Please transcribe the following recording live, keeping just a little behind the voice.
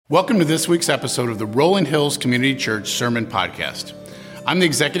Welcome to this week's episode of the Rolling Hills Community Church Sermon Podcast. I'm the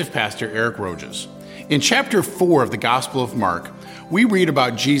executive pastor, Eric Rojas. In chapter 4 of the Gospel of Mark, we read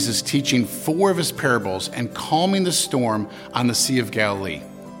about Jesus teaching 4 of his parables and calming the storm on the Sea of Galilee.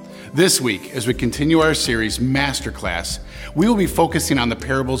 This week, as we continue our series, Masterclass, we will be focusing on the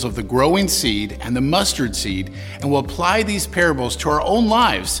parables of the growing seed and the mustard seed, and we'll apply these parables to our own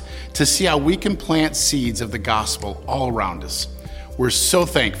lives to see how we can plant seeds of the gospel all around us. We're so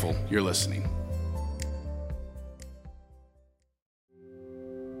thankful you're listening.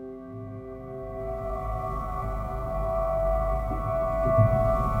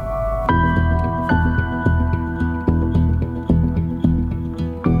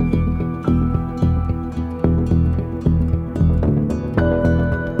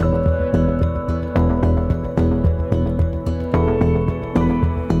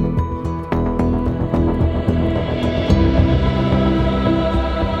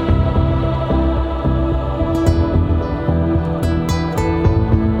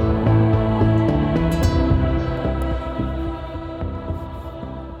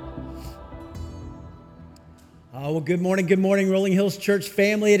 Good morning, Rolling Hills Church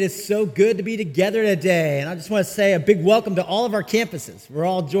family. It is so good to be together today. And I just want to say a big welcome to all of our campuses. We're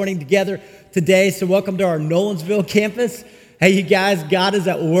all joining together today, so welcome to our Nolensville campus. Hey, you guys, God is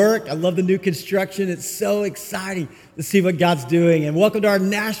at work. I love the new construction. It's so exciting to see what God's doing. And welcome to our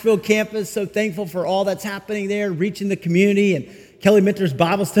Nashville campus. So thankful for all that's happening there, reaching the community. And Kelly Minter's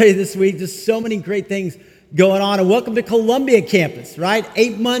Bible study this week. Just so many great things going on. And welcome to Columbia campus, right?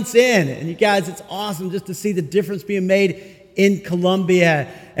 8 months in. And you guys, it's awesome just to see the difference being made in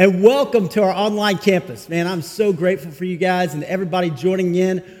Columbia. And welcome to our online campus. Man, I'm so grateful for you guys and everybody joining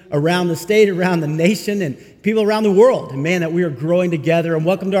in around the state, around the nation, and people around the world. And man, that we are growing together. And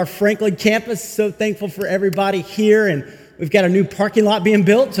welcome to our Franklin campus. So thankful for everybody here. And we've got a new parking lot being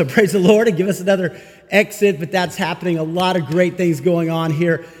built. So praise the Lord and give us another exit. But that's happening. A lot of great things going on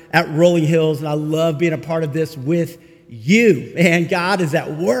here at Rolling Hills. And I love being a part of this with you. And God is at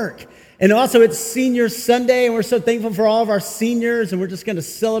work. And also, it's Senior Sunday, and we're so thankful for all of our seniors, and we're just going to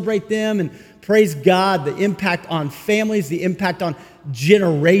celebrate them and praise God, the impact on families, the impact on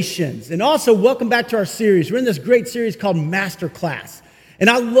generations. And also, welcome back to our series. We're in this great series called Masterclass. And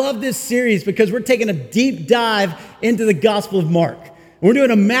I love this series because we're taking a deep dive into the Gospel of Mark. We're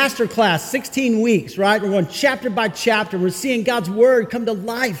doing a masterclass, 16 weeks, right? We're going chapter by chapter. We're seeing God's word come to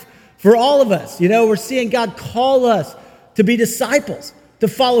life for all of us. You know, we're seeing God call us to be disciples, to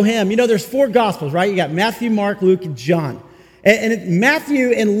follow him. You know, there's 4 gospels, right? You got Matthew, Mark, Luke, and John. And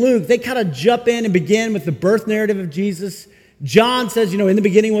Matthew and Luke, they kind of jump in and begin with the birth narrative of Jesus. John says, you know, in the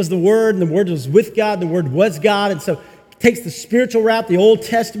beginning was the Word, and the Word was with God, the Word was God. And so it takes the spiritual route, the Old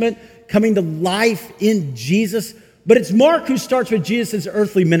Testament, coming to life in Jesus. But it's Mark who starts with Jesus'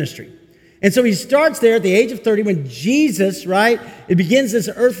 earthly ministry. And so he starts there at the age of 30 when Jesus, right, it begins this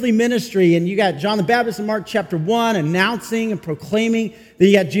earthly ministry. And you got John the Baptist in Mark chapter 1 announcing and proclaiming. Then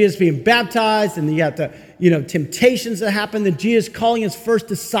you got Jesus being baptized. And you got the, temptations that happen. Then Jesus calling his first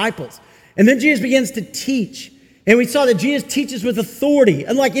disciples. And then Jesus begins to teach. And we saw that Jesus teaches with authority,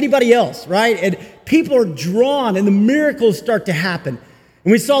 unlike anybody else, right? And people are drawn and the miracles start to happen.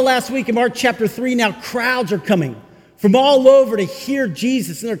 And we saw last week in Mark chapter 3, now crowds are coming from all over to hear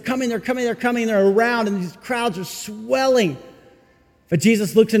Jesus. And they're coming, they're around, and these crowds are swelling. But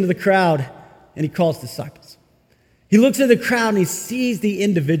Jesus looks into the crowd, and he calls disciples. He looks into the crowd, and he sees the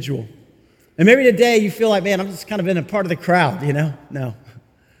individual. And maybe today you feel like, man, I'm just kind of in a part of the crowd, No.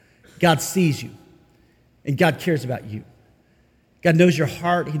 God sees you, and God cares about you. God knows your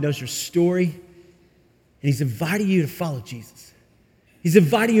heart. He knows your story, and he's inviting you to follow Jesus. He's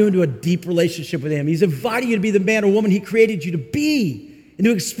inviting you into a deep relationship with him. He's inviting you to be the man or woman he created you to be and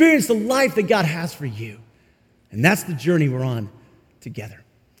to experience the life that God has for you. And that's the journey we're on together.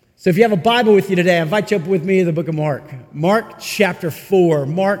 So if you have a Bible with you today, I invite you up with me to the book of Mark. Mark chapter 4.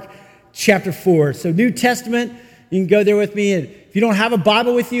 So New Testament, you can go there with me. And if you don't have a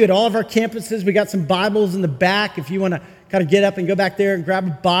Bible with you at all of our campuses, we got some Bibles in the back. If you want to kind of get up and go back there and grab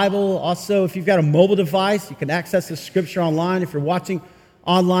a Bible. Also, if you've got a mobile device, you can access the scripture online. If you're watching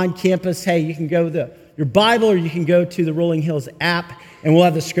online campus, hey, you can go to your Bible or you can go to the Rolling Hills app and we'll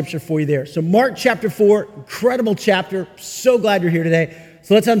have the scripture for you there. So Mark chapter 4, incredible chapter. So glad you're here today.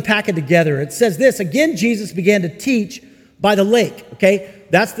 So let's unpack it together. It says this, again, Jesus began to teach by the lake, okay?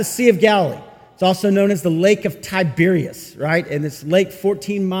 That's the Sea of Galilee. It's also known as the Lake of Tiberias, right? And this lake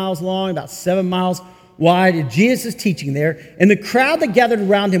 14 miles long, about 7 miles wide. And Jesus is teaching there. And the crowd that gathered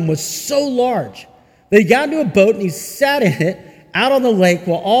around him was so large that he got into a boat and he sat in it out on the lake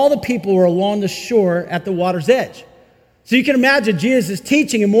while all the people were along the shore at the water's edge. So you can imagine Jesus is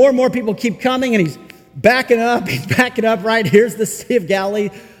teaching and more people keep coming and he's backing up, right? Here's the Sea of Galilee.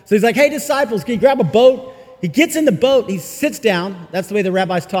 So he's like, hey, disciples, can you grab a boat? He gets in the boat, he sits down. That's the way the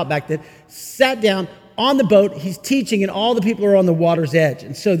rabbis taught back then. Sat down on the boat, he's teaching, and all the people are on the water's edge.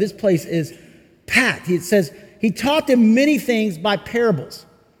 And so this place is packed. It says, he taught them many things by parables.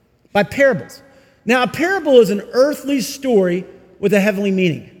 By parables. Now, a parable is an earthly story with a heavenly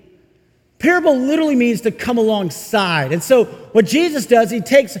meaning. Parable literally means to come alongside. And so what Jesus does, he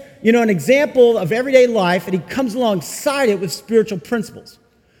takes, an example of everyday life and he comes alongside it with spiritual principles.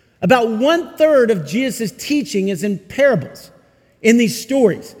 About 1/3 of Jesus' teaching is in parables, in these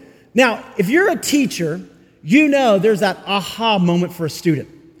stories. Now, if you're a teacher, you know there's that aha moment for a student,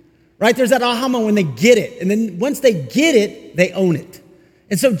 right? There's that aha moment when they get it. And then once they get it, they own it.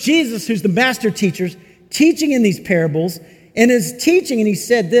 And so Jesus, who's the master teacher, teaching in these parables, and is teaching, and he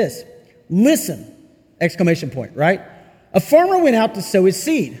said this, listen, exclamation point, right? A farmer went out to sow his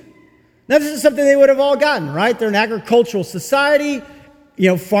seed. Now, this is something they would have all gotten, right? They're an agricultural society.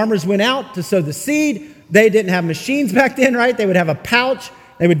 Farmers went out to sow the seed. They didn't have machines back then, right? They would have a pouch.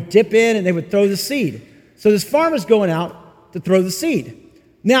 They would dip in and they would throw the seed. So this farmer's going out to throw the seed.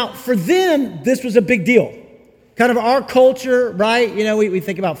 Now, for them, this was a big deal. Kind of our culture, right? We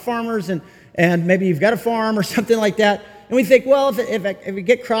think about farmers and maybe you've got a farm or something like that. And we think, well, if we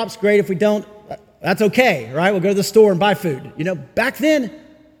get crops, great. If we don't, that's okay, right? We'll go to the store and buy food. Back then,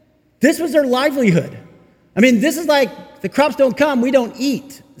 this was their livelihood. I mean, this is like the crops don't come, we don't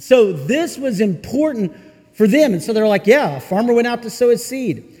eat. So this was important for them. And so they're like, yeah, a farmer went out to sow his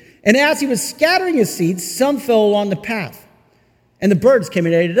seed. And as he was scattering his seed, some fell along the path. And the birds came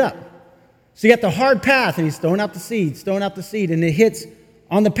and ate it up. So you got the hard path, and he's throwing out the seeds, and it hits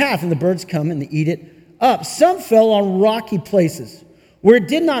on the path, and the birds come and they eat it up. Some fell on rocky places where it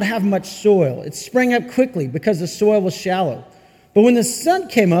did not have much soil. It sprang up quickly because the soil was shallow. But when the sun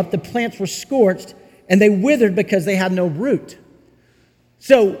came up, the plants were scorched and they withered because they had no root.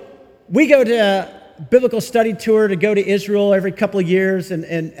 So we go to a biblical study tour to go to Israel every couple of years. And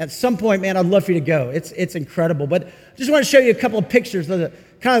at some point, man, I'd love for you to go. It's incredible. But I just want to show you a couple of pictures of the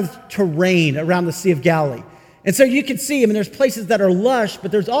kind of terrain around the Sea of Galilee. And so you can see, there's places that are lush,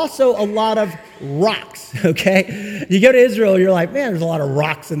 but there's also a lot of rocks, okay? You go to Israel, you're like, man, there's a lot of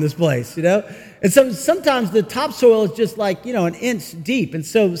rocks in this place, And so sometimes the topsoil is just like, an inch deep. And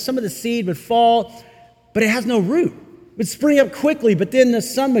so some of the seed would fall, but it has no root. It would spring up quickly, but then the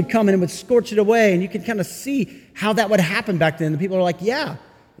sun would come and it would scorch it away. And you can kind of see how that would happen back then. The people are like, yeah,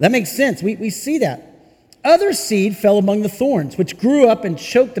 that makes sense. We see that. Other seed fell among the thorns, which grew up and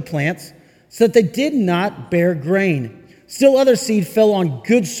choked the plants, so that they did not bear grain. Still other seed fell on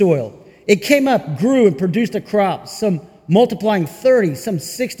good soil. It came up, grew, and produced a crop, some multiplying 30, some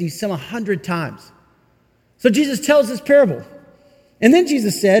 60, some 100 times. So Jesus tells this parable. And then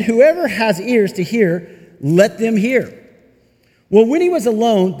Jesus said, whoever has ears to hear, let them hear. Well, when he was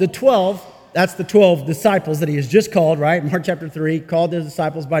alone, the 12, that's the 12 disciples that he has just called, right? Mark chapter 3, called the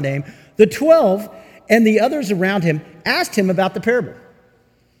disciples by name. The 12 and the others around him asked him about the parable.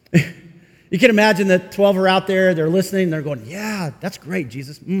 You can imagine that 12 are out there, they're listening, they're going, yeah, that's great,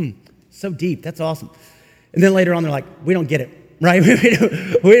 Jesus. So deep, that's awesome. And then later on, they're like, we don't get it, right?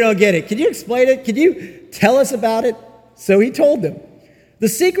 We don't get it. Can you explain it? Can you tell us about it? So he told them, the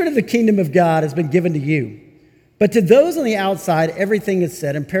secret of the kingdom of God has been given to you. But to those on the outside, everything is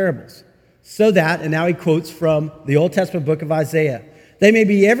said in parables. So that, and now he quotes from the Old Testament book of Isaiah, they may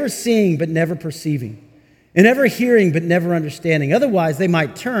be ever seeing but never perceiving, and ever hearing but never understanding. Otherwise, they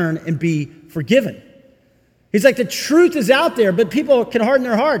might turn and be forgiven. He's like, the truth is out there, but people can harden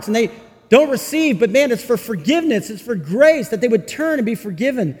their hearts and they don't receive. But man, it's for forgiveness. It's for grace that they would turn and be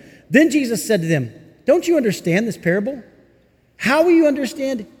forgiven. Then Jesus said to them, don't you understand this parable? How will you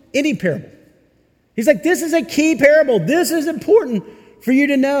understand any parable? He's like, this is a key parable. This is important for you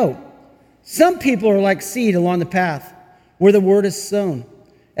to know. Some people are like seed along the path where the word is sown.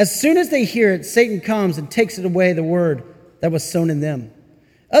 As soon as they hear it, Satan comes and takes it away, the word that was sown in them.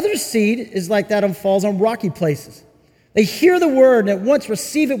 Other seed is like that and falls on rocky places. They hear the word and at once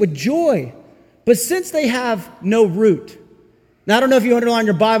receive it with joy. But since they have no root. Now, I don't know if you underline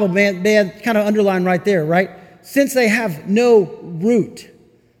your Bible, man, kind of underline right there, right? Since they have no root,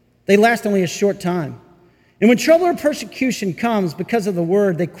 they last only a short time. And when trouble or persecution comes because of the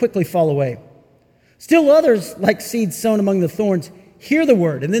word, they quickly fall away. Still others, like seeds sown among the thorns, hear the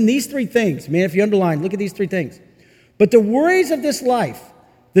word. And then these three things, man, if you underline, look at these three things. But the worries of this life,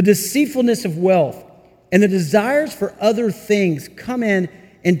 the deceitfulness of wealth, and the desires for other things come in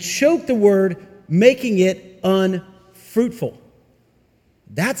and choke the word, making it unfruitful.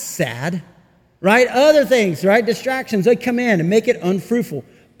 That's sad. right? Other things, right? Distractions, they come in and make it unfruitful.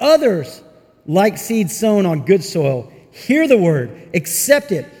 Others, like seed sown on good soil, hear the word,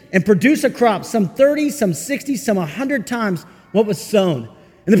 accept it, and produce a crop, some 30, some 60, some 100 times what was sown.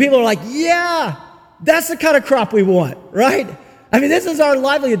 And the people are like, yeah, that's the kind of crop we want, right? I mean, this is our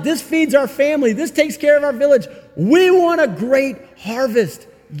livelihood. This feeds our family. This takes care of our village. We want a great harvest.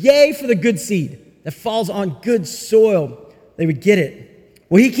 Yay for the good seed that falls on good soil. They would get it.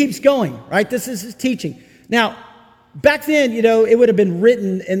 Well, he keeps going, right? This is his teaching. Now, back then, it would have been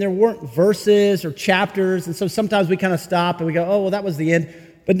written and there weren't verses or chapters. And so sometimes we kind of stop and we go, oh, well, that was the end.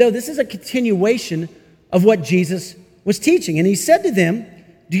 But no, this is a continuation of what Jesus was teaching. And he said to them,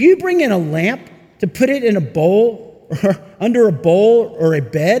 do you bring in a lamp to put it in a bowl or under a bowl or a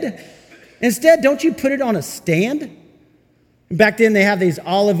bed? Instead, don't you put it on a stand? Back then, they have these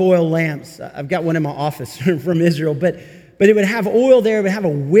olive oil lamps. I've got one in my office from Israel, but it would have oil there, it would have a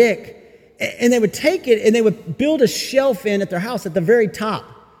wick, and they would take it and they would build a shelf in at their house at the very top,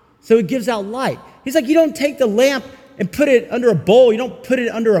 so it gives out light. He's like, you don't take the lamp and put it under a bowl. You don't put it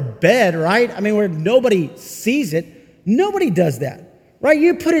under a bed, right? I mean, where nobody sees it. Nobody does that, right?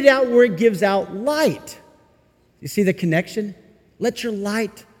 You put it out where it gives out light. You see the connection? Let your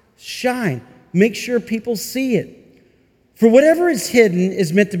light shine. Make sure people see it. For whatever is hidden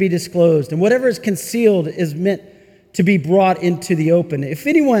is meant to be disclosed, and whatever is concealed is meant to be brought into the open. If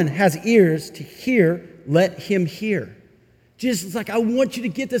anyone has ears to hear, let him hear. Jesus is like, I want you to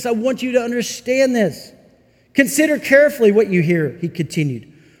get this. I want you to understand this. Consider carefully what you hear, he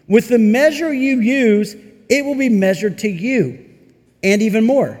continued. With the measure you use, it will be measured to you, and even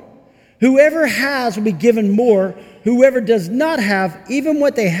more. Whoever has will be given more. Whoever does not have, even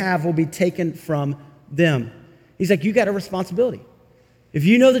what they have will be taken from them. He's like, you got a responsibility. If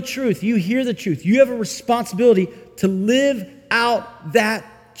you know the truth, you hear the truth, you have a responsibility to live out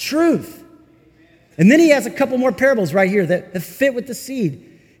that truth. And then he has a couple more parables right here that fit with the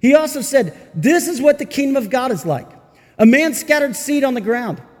seed. He also said, this is what the kingdom of God is like. A man scattered seed on the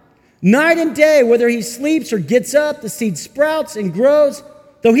ground. Night and day, whether he sleeps or gets up, the seed sprouts and grows,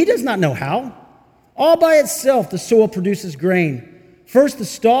 though he does not know how. All by itself, the soil produces grain. First the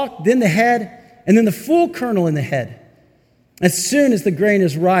stalk, then the head, and then the full kernel in the head. As soon as the grain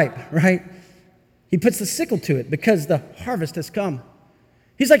is ripe, right, he puts the sickle to it because the harvest has come.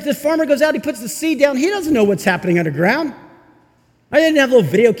 He's like, the farmer goes out, he puts the seed down. He doesn't know what's happening underground. I didn't have little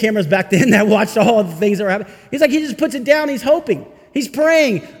video cameras back then that watched all the things that were happening. He's like, he just puts it down. He's hoping. He's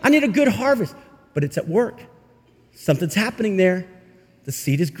praying. I need a good harvest. But it's at work. Something's happening there. The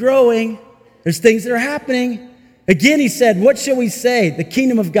seed is growing. There's things that are happening. Again, he said, what shall we say the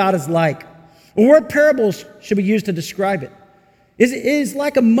kingdom of God is like? Or what parables should we use to describe it? It is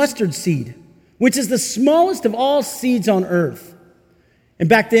like a mustard seed, which is the smallest of all seeds on earth. And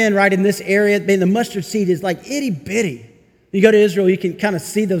back then, right, in this area, the mustard seed is like itty bitty. You go to Israel, you can kind of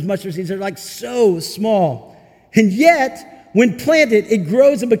see those mustard seeds. They're like so small. And yet, when planted, it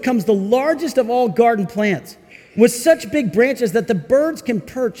grows and becomes the largest of all garden plants with such big branches that the birds can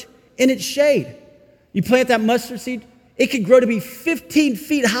perch in its shade. You plant that mustard seed, it could grow to be 15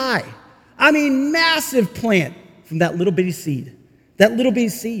 feet high. I mean, massive plant from that little bitty seed. That little bitty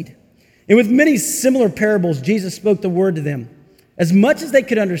seed. And with many similar parables, Jesus spoke the word to them as much as they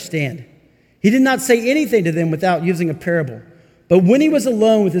could understand. He did not say anything to them without using a parable. But when he was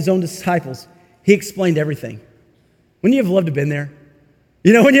alone with his own disciples, he explained everything. Wouldn't you have loved to have been there?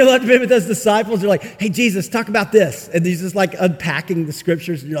 You know, when you loved to have been with those disciples, you're like, hey, Jesus, talk about this. And he's just like unpacking the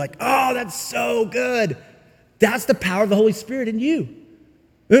scriptures. And you're like, oh, that's so good. That's the power of the Holy Spirit in you.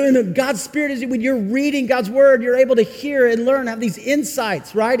 And God's Spirit is when you're reading God's word, you're able to hear and learn, have these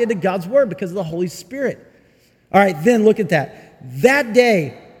insights, right, into God's word because of the Holy Spirit. All right, then look at that. That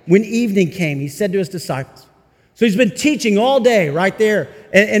day, when evening came, he said to his disciples. So he's been teaching all day right there.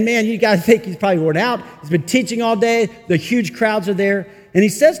 And man, you got to think he's probably worn out. He's been teaching all day. The huge crowds are there. And he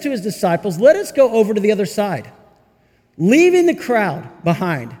says to his disciples, let us go over to the other side. Leaving the crowd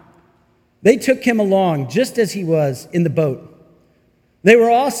behind, they took him along just as he was in the boat. There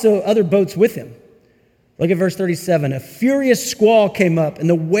were also other boats with him. Look at verse 37. A furious squall came up, and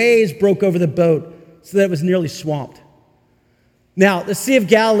the waves broke over the boat so that it was nearly swamped. Now, the Sea of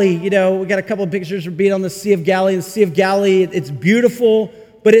Galilee, we got a couple of pictures of being on the Sea of Galilee. The Sea of Galilee, it's beautiful,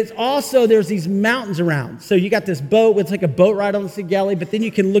 but it's also, there's these mountains around. So you got this boat, it's like a boat ride on the Sea of Galilee, but then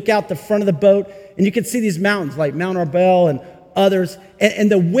you can look out the front of the boat, and you can see these mountains like Mount Arbel and others, and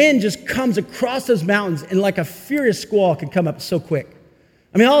the wind just comes across those mountains, and like a furious squall can come up so quick.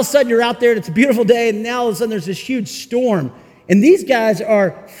 I mean, all of a sudden you're out there, and it's a beautiful day, and now all of a sudden there's this huge storm, and these guys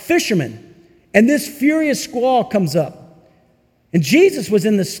are fishermen, and this furious squall comes up. And Jesus was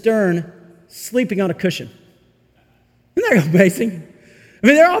in the stern, sleeping on a cushion. Isn't that amazing? I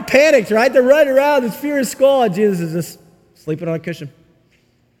mean, they're all panicked, right? They're running around, this furious squad. Jesus is just sleeping on a cushion.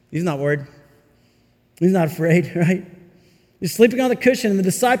 He's not worried. He's not afraid, right? He's sleeping on the cushion, and the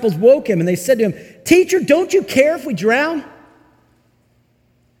disciples woke him, and they said to him, "Teacher, don't you care if we drown?"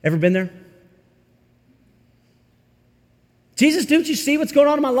 Ever been there? Jesus, don't you see what's going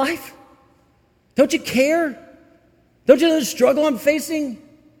on in my life? Don't you care? Don't you know the struggle I'm facing?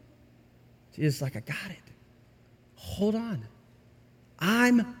 Jesus is like, I got it. Hold on.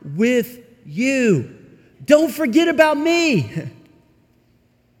 I'm with you. Don't forget about me.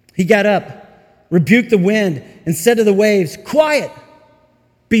 He got up, rebuked the wind, and said to the waves, "Quiet,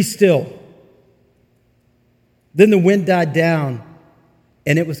 be still." Then the wind died down,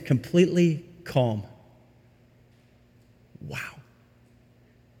 and it was completely calm. Wow.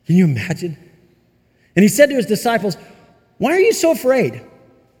 Can you imagine? And he said to his disciples, "Why are you so afraid?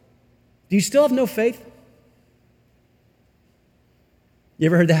 Do you still have no faith?" You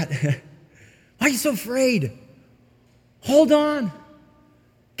ever heard that? Why are you so afraid? Hold on.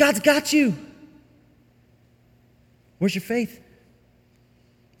 God's got you. Where's your faith?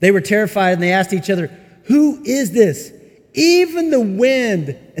 They were terrified and they asked each other, "Who is this? Even the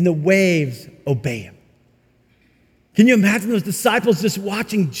wind and the waves obey him." Can you imagine those disciples just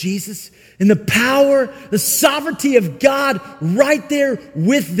watching Jesus and the power, the sovereignty of God right there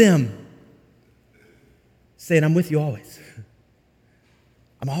with them? Saying, "I'm with you always.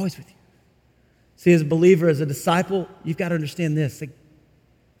 I'm always with you." See, as a believer, as a disciple, you've got to understand this.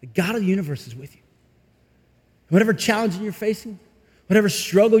 The God of the universe is with you. Whatever challenge you're facing, whatever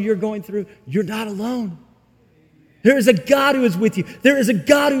struggle you're going through, you're not alone. There is a God who is with you. There is a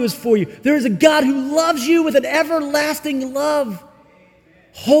God who is for you. There is a God who loves you with an everlasting love.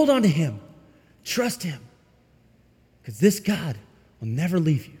 Hold on to him. Trust him. Because this God will never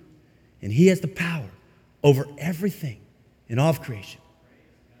leave you. And he has the power over everything in all of creation.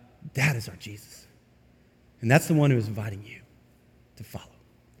 That is our Jesus. And that's the one who is inviting you to follow.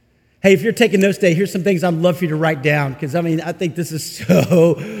 Hey, if you're taking notes today, here's some things I'd love for you to write down. Because, I think this is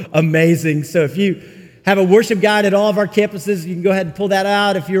so amazing. So if you have a worship guide at all of our campuses, you can go ahead and pull that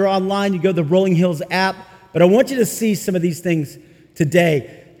out. If you're online, you go to the Rolling Hills app. But I want you to see some of these things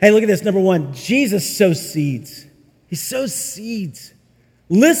today. Hey, look at this. Number one, Jesus sows seeds. He sows seeds.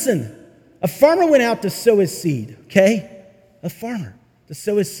 Listen, a farmer went out to sow his seed, okay? A farmer to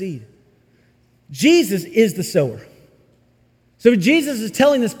sow his seed. Jesus is the sower. So Jesus is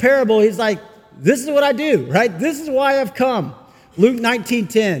telling this parable. He's like, this is what I do, right? This is why I've come. Luke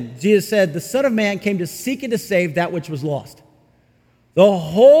 19:10, Jesus said, "The Son of Man came to seek and to save that which was lost." The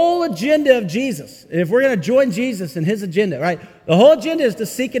whole agenda of Jesus, if we're going to join Jesus in his agenda, right? The whole agenda is to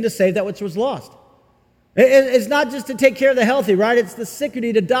seek and to save that which was lost. It's not just to take care of the healthy, right? It's the sick who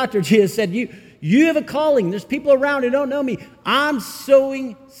need a doctor. Jesus said, you have a calling. There's people around who don't know me. I'm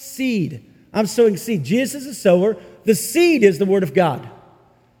sowing seed. I'm sowing seed. Jesus is a sower. The seed is the word of God.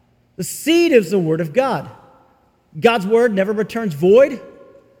 The seed is the word of God. God's word never returns void.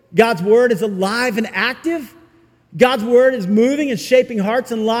 God's word is alive and active. God's word is moving and shaping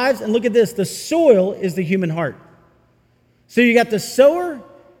hearts and lives. And look at this, the soil is the human heart. So you got the sower,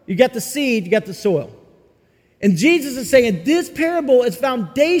 you got the seed, you got the soil. And Jesus is saying this parable is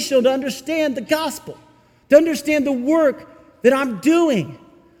foundational to understand the gospel, to understand the work that I'm doing.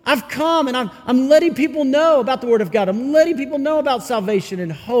 I've come and I'm letting people know about the word of God. I'm letting people know about salvation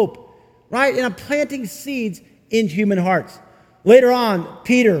and hope, right? And I'm planting seeds in human hearts. Later on,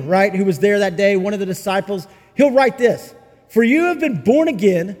 Peter, right, who was there that day, one of the disciples, he'll write this: "For you have been born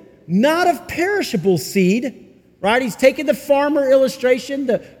again, not of perishable seed," right? He's taking the farmer illustration,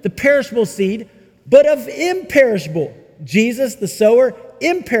 the perishable seed, but of imperishable. Jesus, the sower,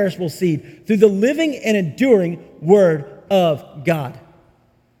 imperishable seed, through the living and enduring word of God.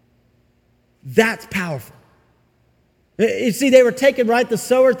 That's powerful. You see, they were taking, right, the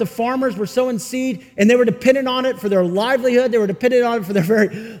sowers, the farmers were sowing seed, and they were dependent on it for their livelihood. They were dependent on it for their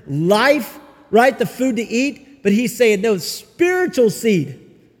very life, right, the food to eat. But he's saying, no, spiritual seed.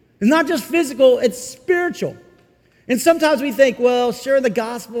 It's not just physical, it's spiritual. And sometimes we think, well, sharing the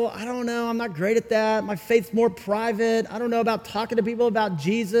gospel, I don't know, I'm not great at that. My faith's more private. I don't know about talking to people about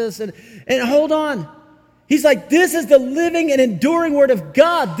Jesus. And hold on. He's like, this is the living and enduring word of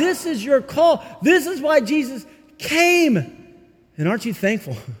God. This is your call. This is why Jesus came. And aren't you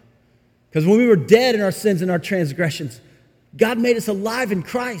thankful? Because when we were dead in our sins and our transgressions, God made us alive in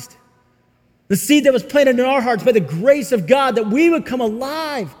Christ. The seed that was planted in our hearts by the grace of God, that we would come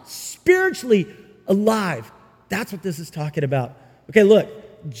alive, spiritually alive. That's what this is talking about. Okay, look,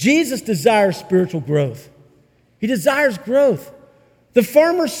 Jesus desires spiritual growth. He desires growth. The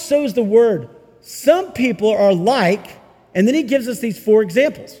farmer sows the word. Some people are like, and then he gives us these 4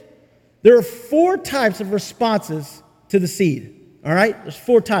 examples. There are 4 types of responses to the seed, all right? There's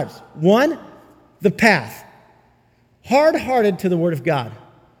 4 types. 1, the path. Hard-hearted to the word of God.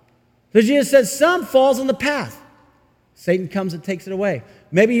 So Jesus says, some falls on the path. Satan comes and takes it away.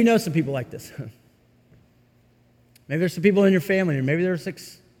 Maybe you know some people like this. Maybe there's some people in your family, or maybe there's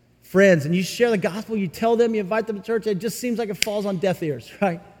 6 friends, and you share the gospel, you tell them, you invite them to church, it just seems like it falls on deaf ears,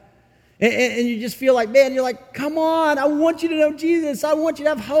 right? And you just feel like, man, you're like, come on, I want you to know Jesus. I want you to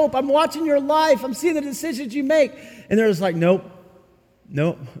have hope. I'm watching your life. I'm seeing the decisions you make. And they're just like, nope.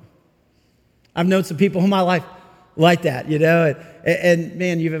 I've known some people in my life like that, you know, and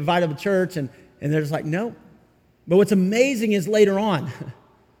man, you've invited them to church, and they're just like, nope. But what's amazing is later on,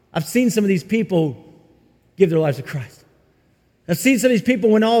 I've seen some of these people give their lives to Christ. I've seen some of these people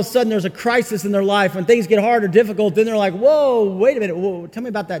when all of a sudden there's a crisis in their life, when things get hard or difficult, then they're like, whoa, wait a minute, whoa, tell me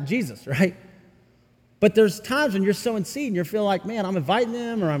about that Jesus, right? But there's times when you're sowing seed and you're feeling like, man, I'm inviting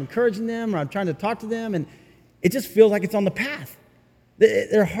them, or I'm encouraging them, or I'm trying to talk to them, and it just feels like it's on the path.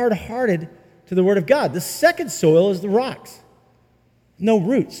 They're hard-hearted to the word of God. The second soil is the rocks. No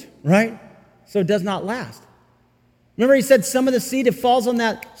roots, right? So it does not last. Remember he said some of the seed, it falls on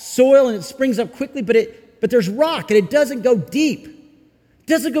that soil and it springs up quickly, but there's rock and it doesn't go deep. It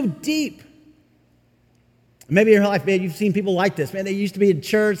doesn't go deep. Maybe in your life, man, you've seen people like this. Man, they used to be in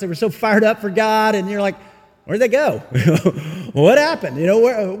church. They were so fired up for God, and you're like, where'd they go? What happened? You know,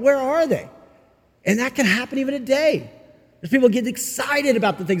 where are they? And that can happen even today. There's people get excited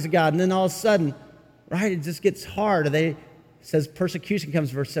about the things of God, and then all of a sudden, right, it just gets hard. It says persecution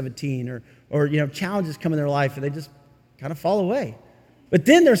comes, verse 17, or you know, challenges come in their life, and they just kind of fall away. But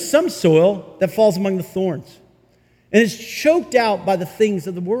then there's some soil that falls among the thorns, and it's choked out by the things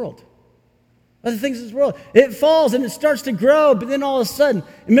of the world. By the things of this world. It falls and it starts to grow, but then all of a sudden,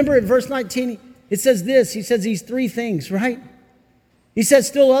 remember in verse 19, it says this. He says these 3 things, right? He says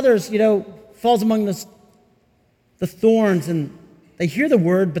still others, you know, falls among the thorns, and they hear the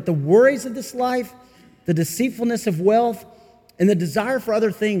word, but the worries of this life, the deceitfulness of wealth, and the desire for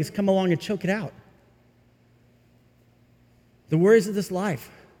other things come along and choke it out. The worries of this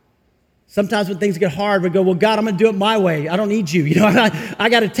life. Sometimes when things get hard, we go, well, God, I'm going to do it my way. I don't need you. You know, I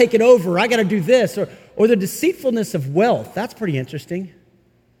got to take it over. I got to do this. Or the deceitfulness of wealth. That's pretty interesting.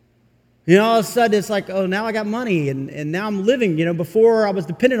 You know, all of a sudden it's like, oh, now I got money, and now I'm living. You know, before I was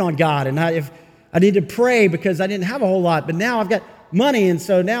dependent on God, and if I need to pray because I didn't have a whole lot, but now I've got money, and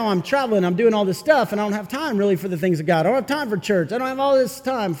so now I'm traveling, I'm doing all this stuff, and I don't have time really for the things of God. I don't have time for church. I don't have all this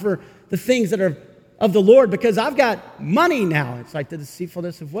time for the things that are of the Lord because I've got money now. It's like the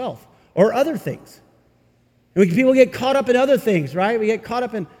deceitfulness of wealth. Or other things. And people get caught up in other things, right? We get caught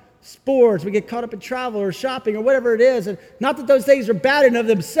up in sports, we get caught up in travel or shopping or whatever it is. And not that those things are bad in of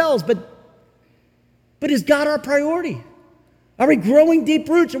themselves, but is God our priority? Are we growing deep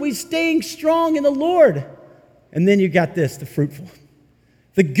roots? Are we staying strong in the Lord? And then you got this, the fruitful.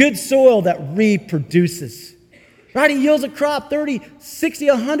 The good soil that reproduces. Right? He yields a crop 30, 60,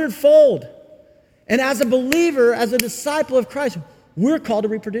 100-fold. And as a believer, as a disciple of Christ, we're called to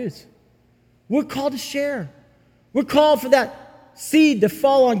reproduce. We're called to share. We're called for that seed to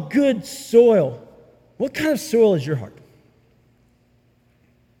fall on good soil. What kind of soil is your heart?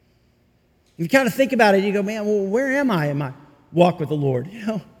 You kind of think about it, you go, man, well, where am I in my walk with the Lord? You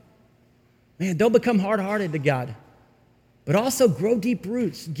know, man, don't become hard-hearted to God, but also grow deep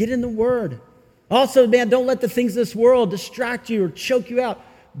roots. Get in the Word. Also, man, don't let the things of this world distract you or choke you out.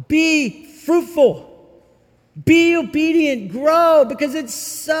 Be fruitful. Be obedient. Grow, because it's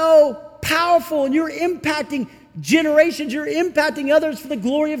so powerful, and you're impacting generations. You're impacting others for the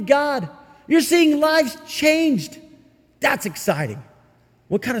glory of God. You're seeing lives changed. That's exciting.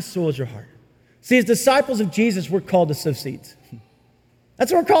 What kind of soil is your heart? See, as disciples of Jesus, we're called to sow seeds.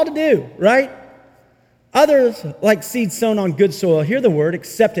 That's what we're called to do, right? Others, like seeds sown on good soil, hear the word,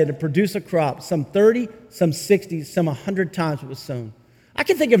 accept it, and produce a crop, some 30, some 60, some 100 times what was sown. I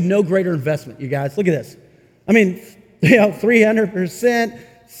can think of no greater investment, you guys. Look at this. I mean, you know, 300%,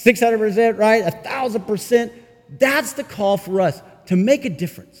 600%, right? 1,000%. That's the call for us, to make a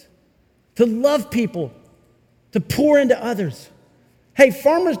difference, to love people, to pour into others. Hey,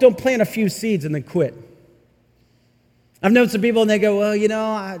 farmers don't plant a few seeds and then quit. I've known some people and they go, well, you know,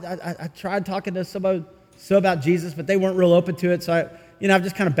 I tried talking to somebody about Jesus, but they weren't real open to it, so I've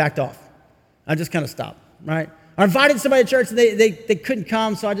just kind of backed off. I just kind of stopped, right? I invited somebody to church and they couldn't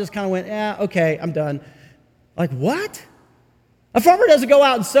come, so I just kind of went, yeah, okay, I'm done. Like, what? A farmer doesn't go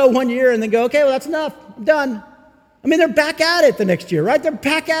out and sow one year and then go, okay, well, that's enough. I'm done. I mean, they're back at it the next year, right? They're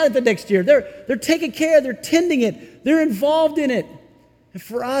back at it the next year. They're taking care, they're tending it, they're involved in it. And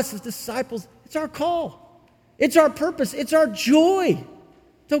for us as disciples, it's our call. It's our purpose. It's our joy.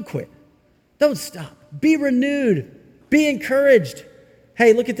 Don't quit. Don't stop. Be renewed. Be encouraged.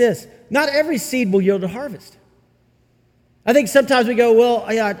 Hey, look at this. Not every seed will yield a harvest. I think sometimes we go, well,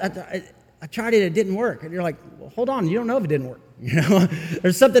 I tried it didn't work. And you're like, well, hold on. You don't know if it didn't work.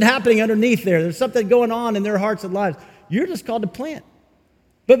 There's something happening underneath there. There's something going on in their hearts and lives. You're just called to plant.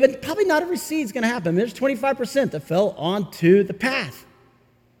 But probably not every seed is going to happen. There's 25% that fell onto the path.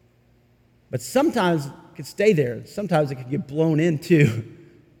 But sometimes it could stay there. Sometimes it could get blown into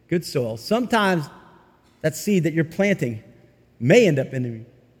good soil. Sometimes that seed that you're planting may end up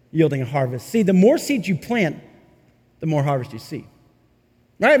yielding a harvest. See, the more seeds you plant, the more harvest you see.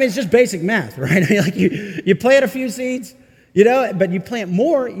 Right? I mean, it's just basic math, right? I mean, like you plant a few seeds, but you plant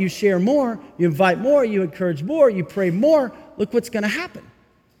more, you share more, you invite more, you encourage more, you pray more. Look what's going to happen.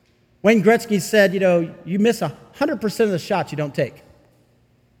 Wayne Gretzky said, you miss 100% of the shots you don't take.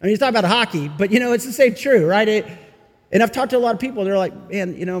 I mean, he's talking about hockey, but, it's the same true, right? And I've talked to a lot of people, they're like,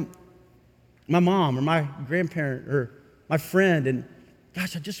 man, my mom or my grandparent or my friend, and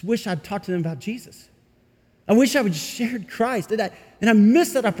gosh, I just wish I'd talked to them about Jesus. I wish I would shared Christ, and I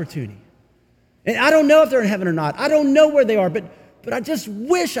missed that opportunity. And I don't know if they're in heaven or not. I don't know where they are, but I just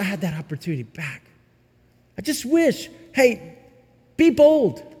wish I had that opportunity back. I just wish, hey, be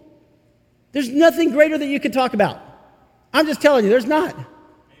bold. There's nothing greater that you can talk about. I'm just telling you, there's not. Amen.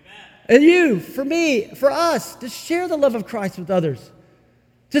 And you, for me, for us, to share the love of Christ with others.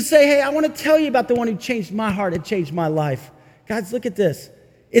 To say, hey, I want to tell you about the one who changed my heart and changed my life. Guys, look at this.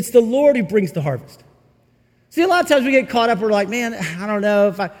 It's the Lord who brings the harvest. See, a lot of times we get caught up, we're like, man, I don't know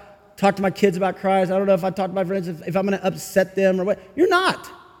if I talk to my kids about Christ. I don't know if I talk to my friends, if I'm going to upset them or what. You're not.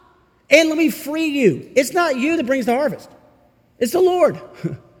 And let me free you. It's not you that brings the harvest. It's the Lord.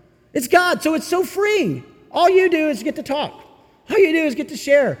 It's God. So it's so freeing. All you do is get to talk. All you do is get to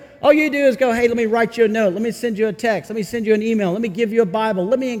share. All you do is go, hey, let me write you a note. Let me send you a text. Let me send you an email. Let me give you a Bible.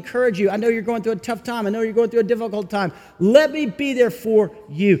 Let me encourage you. I know you're going through a tough time. I know you're going through a difficult time. Let me be there for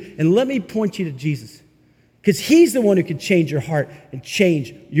you. And let me point you to Jesus. Because he's the one who can change your heart and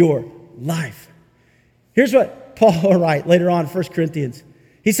change your life. Here's what Paul will write later on in 1 Corinthians.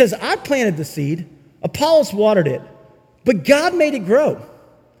 He says, I planted the seed. Apollos watered it. But God made it grow.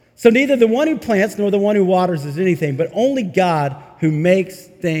 So neither the one who plants nor the one who waters is anything, but only God who makes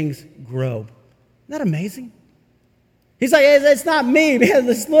things grow. Isn't that amazing? He's like, hey, it's not me, man.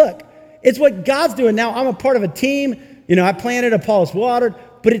 Let's look. It's what God's doing. Now, I'm a part of a team. I planted, Apollos watered,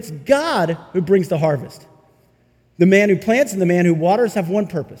 but it's God who brings the harvest. The man who plants and the man who waters have one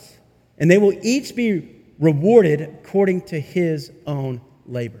purpose, and they will each be rewarded according to his own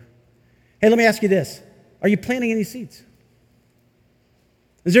labor. Hey, let me ask you this. Are you planting any seeds?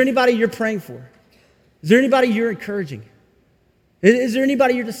 Is there anybody you're praying for? Is there anybody you're encouraging? Is there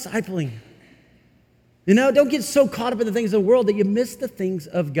anybody you're discipling? Don't get so caught up in the things of the world that you miss the things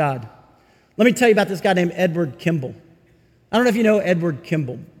of God. Let me tell you about this guy named Edward Kimball. I don't know if you know Edward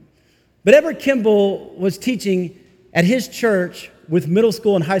Kimball, but Edward Kimball was teaching at his church with middle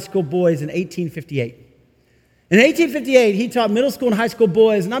school and high school boys in 1858. In 1858, he taught middle school and high school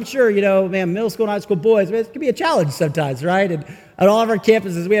boys, and I'm sure, middle school and high school boys, it can be a challenge sometimes, right? And at all of our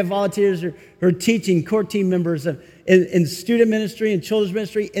campuses, we have volunteers who are teaching, core team members in student ministry and children's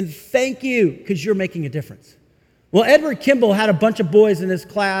ministry, and thank you, because you're making a difference. Well, Edward Kimball had a bunch of boys in his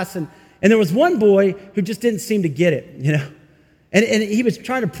class, and there was one boy who just didn't seem to get it, And he was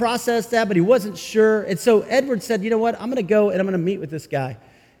trying to process that, but he wasn't sure. And so Edward said, you know what, I'm going to go and I'm going to meet with this guy.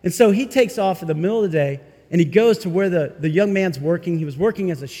 And so he takes off in the middle of the day, and he goes to where the young man's working. He was working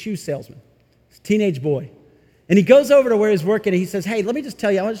as a shoe salesman, a teenage boy. And he goes over to where he's working, and he says, hey, let me just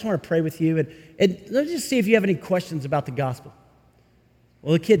tell you, I just want to pray with you, and let me just see if you have any questions about the gospel.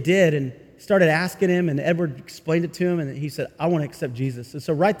 Well, the kid did, and started asking him, and Edward explained it to him, and he said, I want to accept Jesus. And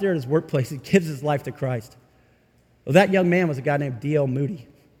so right there at his workplace, he gives his life to Christ. Well, that young man was a guy named D.L. Moody.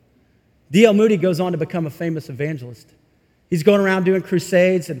 D.L. Moody goes on to become a famous evangelist. He's going around doing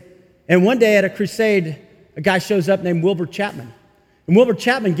crusades, and one day at a crusade, a guy shows up named Wilbur Chapman. And Wilbur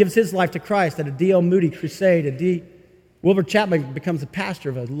Chapman gives his life to Christ at a D.L. Moody crusade, and Wilbur Chapman becomes a pastor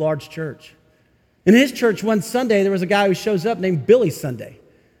of a large church. In his church one Sunday, there was a guy who shows up named Billy Sunday.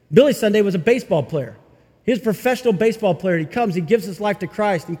 Billy Sunday was a baseball player. He was a professional baseball player. He comes, he gives his life to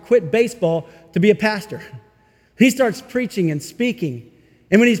Christ and quit baseball to be a pastor. He starts preaching and speaking.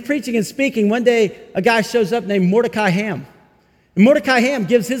 And when he's preaching and speaking, one day a guy shows up named Mordecai Ham. And Mordecai Ham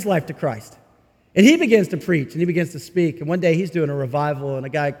gives his life to Christ. And he begins to preach and he begins to speak. And one day he's doing a revival, and a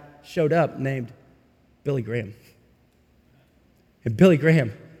guy showed up named Billy Graham. And Billy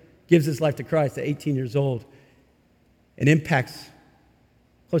Graham gives his life to Christ at 18 years old and impacts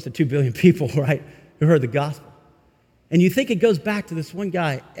close to 2 billion people, right, who heard the gospel. And you think it goes back to this one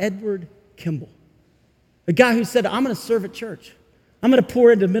guy, Edward Kimball, a guy who said, I'm going to serve at church. I'm going to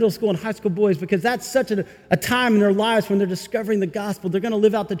pour into middle school and high school boys because that's such a time in their lives when they're discovering the gospel. They're going to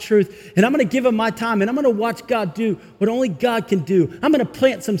live out the truth. And I'm going to give them my time, and I'm going to watch God do what only God can do. I'm going to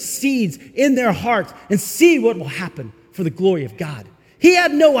plant some seeds in their hearts and see what will happen for the glory of God. He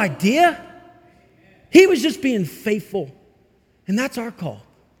had no idea. He was just being faithful. And that's our call.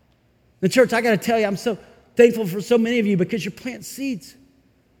 The church, I got to tell you, I'm so thankful for so many of you because you're planting seeds.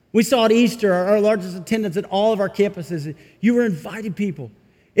 We saw at Easter, our largest attendance at all of our campuses. You were inviting people.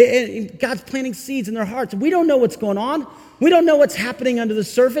 And God's planting seeds in their hearts. We don't know what's going on. We don't know what's happening under the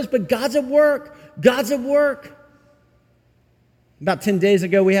surface, but God's at work. God's at work. About 10 days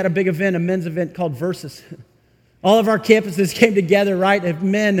ago, we had a big event, a men's event called Versus. All of our campuses came together, right? Of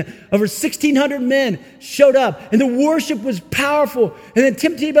men, over 1,600 men showed up, and the worship was powerful. And then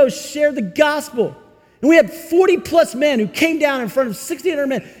Tim Tebow shared the gospel. And we had 40 plus men who came down in front of 1,600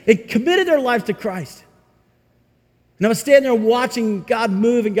 men and committed their lives to Christ. And I was standing there watching God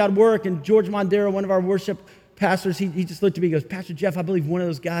move and God work. And George Mondero, one of our worship pastors, he just looked at me and goes, Pastor Jeff, I believe one of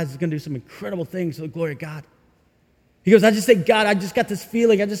those guys is going to do some incredible things for the glory of God. He goes, I just say, God, I just got this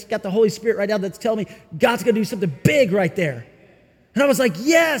feeling. I just got the Holy Spirit right now that's telling me God's going to do something big right there. And I was like,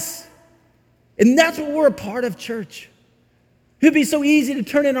 yes. And that's what we're a part of, church. It'd be so easy to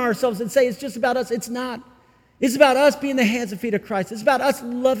turn in on ourselves and say it's just about us. It's not. It's about us being the hands and feet of Christ. It's about us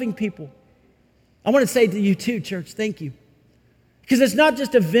loving people. I want to say to you too, church, thank you. Because it's not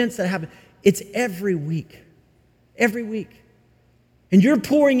just events that happen. It's every week. Every week. And you're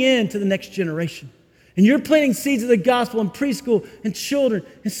pouring into the next generation. And you're planting seeds of the gospel in preschool and children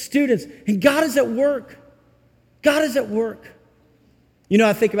and students. And God is at work. God is at work. You know,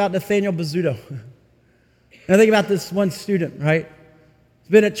 I think about Nathaniel Bizzuto. And I think about this one student, right? He's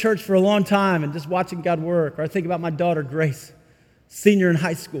been at church for a long time and just watching God work. Or I think about my daughter, Grace, senior in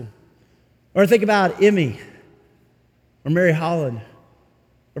high school. Or I think about Emmy, or Mary Holland,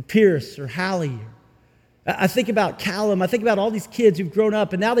 or Pierce, or Hallie. I think about Callum. I think about all these kids who've grown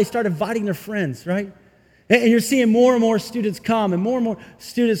up, and now they start inviting their friends, right? And you're seeing more and more students come, and more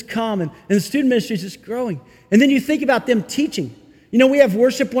students come, and the student ministry is just growing. And then you think about them teaching. You know, we have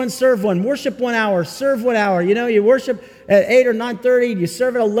worship one, serve one. Worship 1 hour, serve 1 hour. You know, you worship at 8 or 9:30, you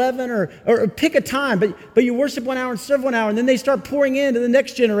serve at 11, or pick a time. But you worship 1 hour and serve 1 hour. And then they start pouring into the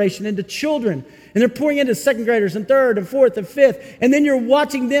next generation, into children. And they're pouring into second graders and third and fourth and fifth. And then you're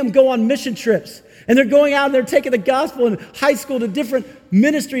watching them go on mission trips. And they're going out and they're taking the gospel in high school to different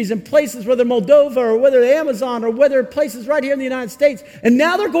ministries and places, whether Moldova or whether Amazon or whether places right here in the United States. And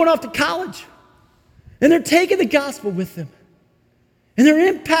now they're going off to college. And they're taking the gospel with them. And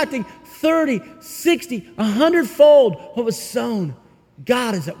they're impacting 30, 60, 100-fold what was sown.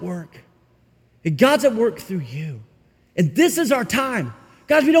 God is at work. And God's at work through you. And this is our time.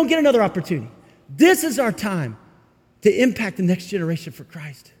 Guys, we don't get another opportunity. This is our time to impact the next generation for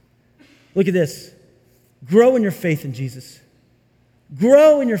Christ. Look at this. Grow in your faith in Jesus.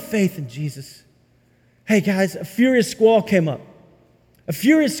 Grow in your faith in Jesus. Hey, guys, a furious squall came up. A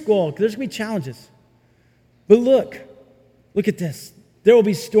furious squall. There's going to be challenges. But look at this. There will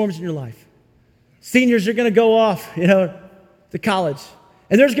be storms in your life. Seniors are going to go off, to college.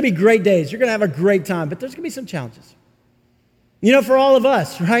 And there's going to be great days. You're going to have a great time, but there's going to be some challenges. For all of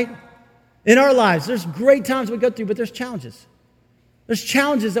us, right? In our lives, there's great times we go through, but there's challenges. There's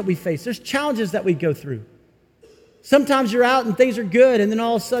challenges that we face. There's challenges that we go through. Sometimes you're out and things are good, and then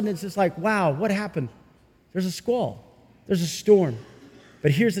all of a sudden it's just like, wow, what happened? There's a squall. There's a storm. But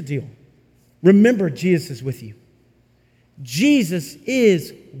here's the deal. Remember, Jesus is with you. Jesus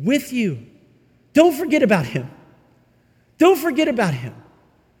is with you. Don't forget about him. Don't forget about him.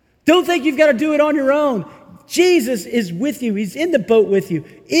 Don't think you've got to do it on your own. Jesus is with you. He's in the boat with you.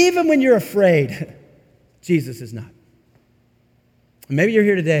 Even when you're afraid, Jesus is not. Maybe you're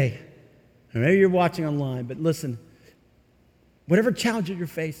here today, or maybe you're watching online, but listen, whatever challenge you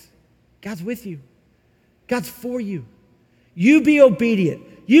face, God's with you. God's for you. You be obedient.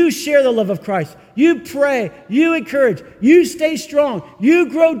 You share the love of Christ. You pray. You encourage. You stay strong. You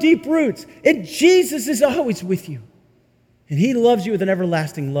grow deep roots. And Jesus is always with you. And he loves you with an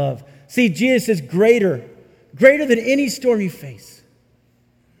everlasting love. See, Jesus is greater than any storm you face.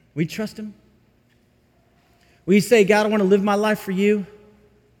 Will you trust him? Will you say, God, I want to live my life for you?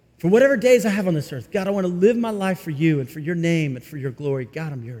 For whatever days I have on this earth, God, I want to live my life for you and for your name and for your glory.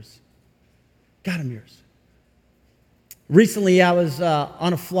 God, I'm yours. God, I'm yours. Recently, I was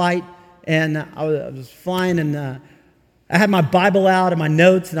on a flight, and I was flying, and I had my Bible out and my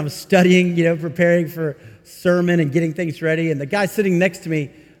notes, and I was studying, preparing for sermon and getting things ready. And the guy sitting next to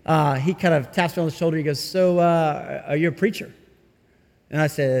me he kind of taps me on the shoulder. He goes, so are you a preacher? And I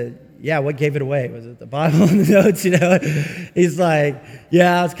said, yeah, what gave it away? Was it the Bible and the notes, He's like,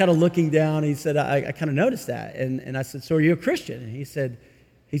 yeah, I was kind of looking down. He said, I kind of noticed that. And I said, so are you a Christian? And he said,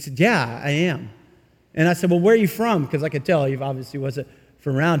 yeah, I am. And I said, well, where are you from? Because I could tell he obviously wasn't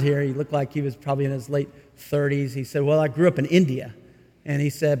from around here. He looked like he was probably in his late 30s. He said, well, I grew up in India. And he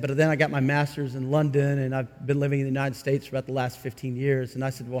said, but then I got my master's in London, and I've been living in the United States for about the last 15 years. And I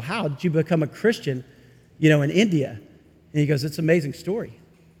said, well, how did you become a Christian, in India? And he goes, it's an amazing story.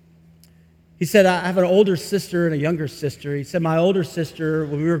 He said, I have an older sister and a younger sister. He said, my older sister,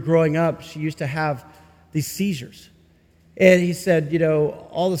 when we were growing up, she used to have these seizures. And he said,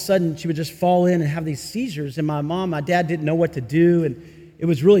 all of a sudden she would just fall in and have these seizures. And my dad didn't know what to do. And it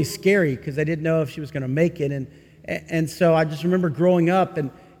was really scary because they didn't know if she was going to make it. And so I just remember growing up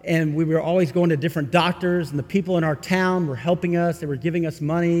and we were always going to different doctors, and the people in our town were helping us. They were giving us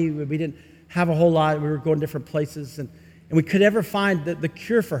money. We didn't have a whole lot. We were going to different places. And we could never find the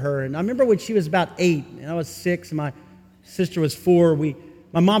cure for her. And I remember when she was about 8 and I was 6 and my sister was 4,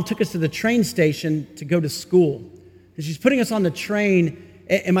 my mom took us to the train station to go to school. And she's putting us on the train,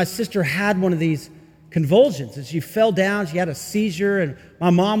 and my sister had one of these convulsions. And she fell down. She had a seizure, and my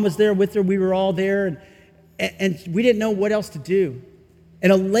mom was there with her. We were all there, and we didn't know what else to do.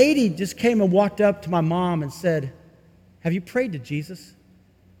 And a lady just came and walked up to my mom and said, have you prayed to Jesus?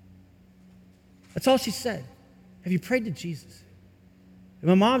 That's all she said. Have you prayed to Jesus? And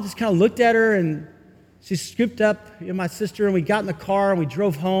my mom just kind of looked at her, and she scooped up my sister, and we got in the car, and we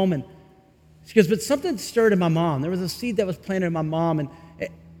drove home. And she goes, but something stirred in my mom. There was a seed that was planted in my mom. And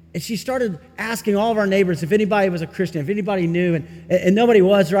she started asking all of our neighbors if anybody was a Christian, if anybody knew. And nobody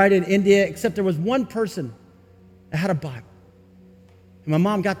was, right, in India, except there was one person that had a Bible. And my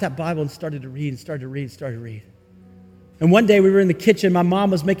mom got that Bible and started to read. And one day we were in the kitchen. My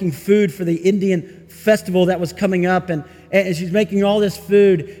mom was making food for the Indian festival that was coming up. And she's making all this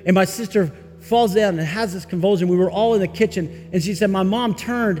food. And my sister falls down and has this convulsion. We were all in the kitchen. And she said, my mom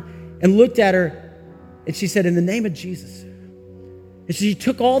turned and looked at her. And she said, in the name of Jesus. And she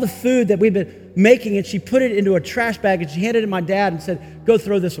took all the food that we'd been making and she put it into a trash bag. And she handed it to my dad and said, go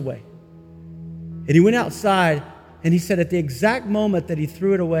throw this away. And he went outside. And he said, at the exact moment that he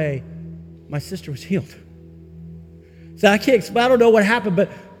threw it away, my sister was healed. So I don't know what happened, but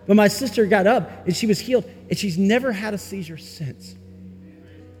my sister got up and she was healed, and she's never had a seizure since.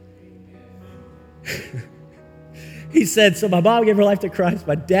 He said, so my mom gave her life to Christ,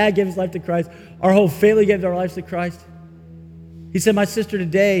 my dad gave his life to Christ, our whole family gave their lives to Christ. He said, my sister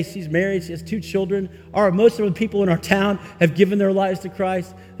today, she's married, she has 2 children. Most of the people in our town have given their lives to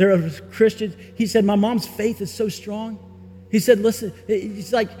Christ. They're Christians. He said, my mom's faith is so strong. He said, listen,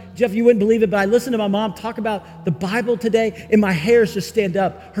 he's like, Jeff, you wouldn't believe it, but I listened to my mom talk about the Bible today, and my hairs just stand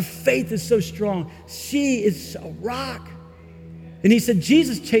up. Her faith is so strong. She is a rock. And he said,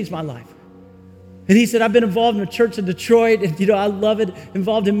 Jesus changed my life. And he said, I've been involved in a church in Detroit, and I love it,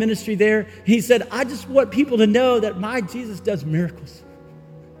 involved in ministry there. He said, I just want people to know that my Jesus does miracles.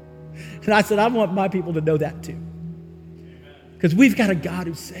 And I said, I want my people to know that too. Because we've got a God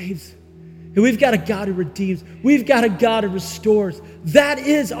who saves. And we've got a God who redeems. We've got a God who restores. That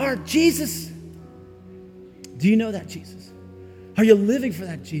is our Jesus. Do you know that Jesus? Are you living for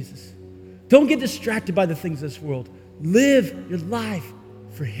that Jesus? Don't get distracted by the things of this world. Live your life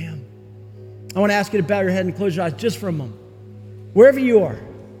for Him. I want to ask you to bow your head and close your eyes just for a moment. Wherever you are,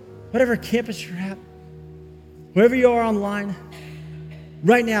 whatever campus you're at, wherever you are online,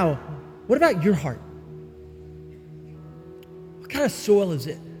 right now, what about your heart? What kind of soil is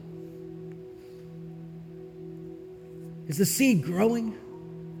it? Is the seed growing?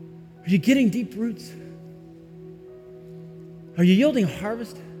 Are you getting deep roots? Are you yielding a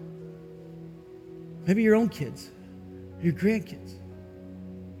harvest? Maybe your own kids, your grandkids,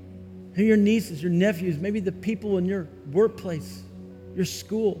 maybe your nieces, your nephews, maybe the people in your workplace, your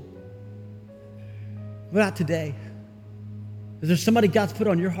school. What about today? Is there somebody God's put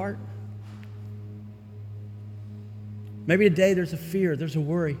on your heart? Maybe today there's a fear, there's a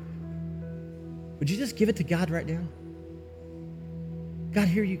worry. Would you just give it to God right now? God,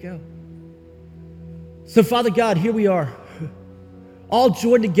 here you go. So, Father God, here we are, all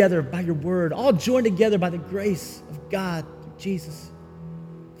joined together by your word, all joined together by the grace of God, Jesus.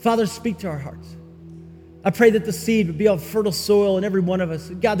 Father, speak to our hearts. I pray that the seed would be on fertile soil in every one of us.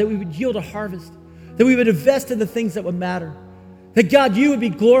 God, that we would yield a harvest, that we would invest in the things that would matter, that God, you would be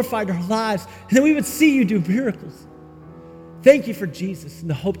glorified in our lives, and that we would see you do miracles. Thank you for Jesus and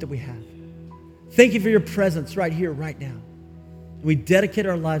the hope that we have. Thank you for your presence right here, right now. And we dedicate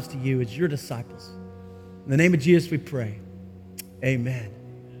our lives to you as your disciples. In the name of Jesus we pray. Amen.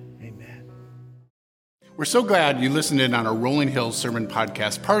 We're so glad you listened in on our Rolling Hills Sermon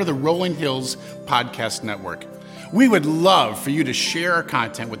Podcast, part of the Rolling Hills Podcast Network. We would love for you to share our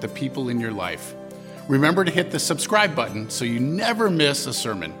content with the people in your life. Remember to hit the subscribe button so you never miss a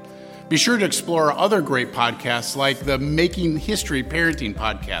sermon. Be sure to explore other great podcasts like the Making History Parenting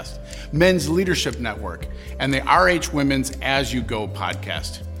Podcast, Men's Leadership Network, and the RH Women's As You Go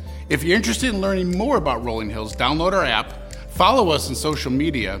podcast. If you're interested in learning more about Rolling Hills, download our app, follow us on social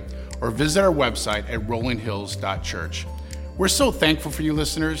media, or visit our website at rollinghills.church. We're so thankful for you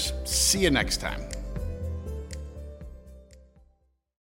listeners. See you next time.